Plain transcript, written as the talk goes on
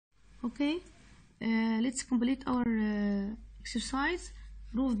Okay, let's complete our exercise.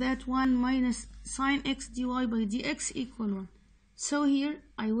 Prove that 1 minus sine x dy by dx equal 1. So here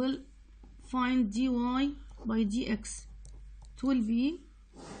I will find dy by dx. It will be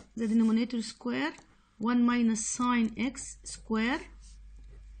the denominator square, 1 minus sine x square,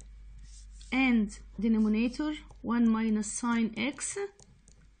 and denominator 1 minus sine x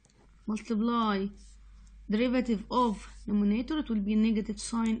multiply derivative of numerator, it will be negative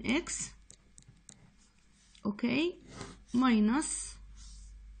sine x, okay, minus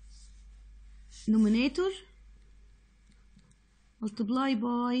numerator multiply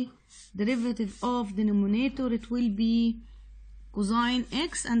by derivative of denominator, it will be cosine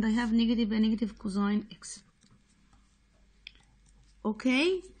x, and I have negative and negative cosine x.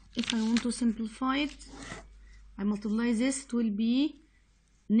 Okay, if I want to simplify it, I multiply this, it will be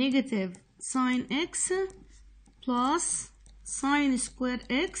negative sine x plus sine square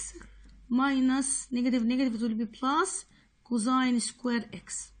x minus negative negative, it will be plus cosine square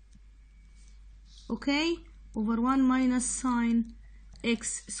x. Okay, over 1 minus sine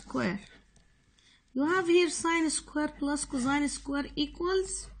x square. You have here sine square plus cosine square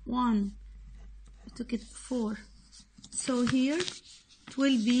equals 1. I took it 4. So here it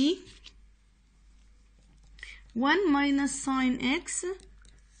will be 1 minus sine x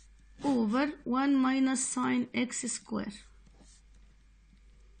over 1 minus sine x square.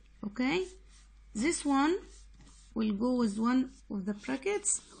 Okay, this one will go with one of the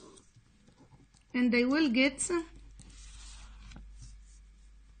brackets, and I will get,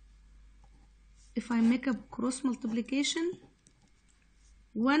 if I make a cross multiplication,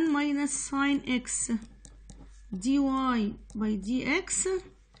 1 minus sine x dy by dx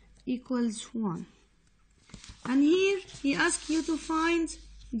equals 1. And here he asks you to find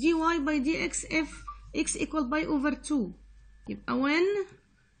dy by dx if x equal pi over 2. When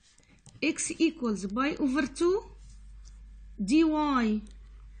x equals pi over 2, dy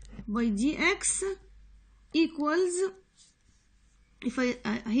by dx equals, if I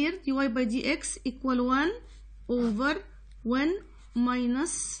here dy by dx equal 1 over 1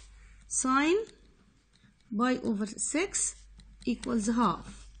 minus sine pi over 6 equals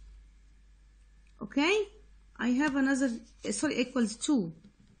half. Okay, I have another, sorry, equals 2.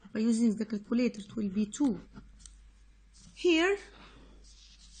 By using the calculator, it will be 2. Here,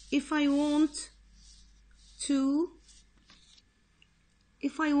 if I want to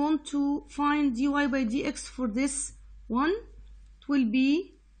find dy by dx for this one, it will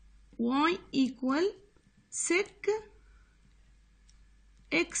be y equal sec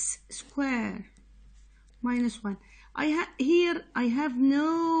x square minus 1. Here I have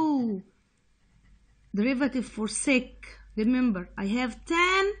no derivative for sec. Remember, I have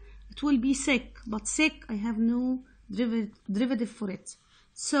tan, it will be sec, but sec I have no derivative for it.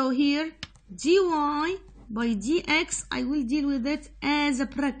 So here dy by dx, I will deal with it as a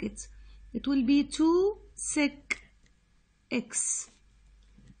bracket. It will be 2 sec x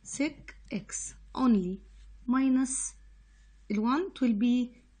only, minus 1, it will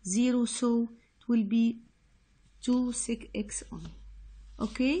be 0, so it will be 2 sec x only.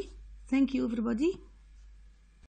 Okay, thank you everybody.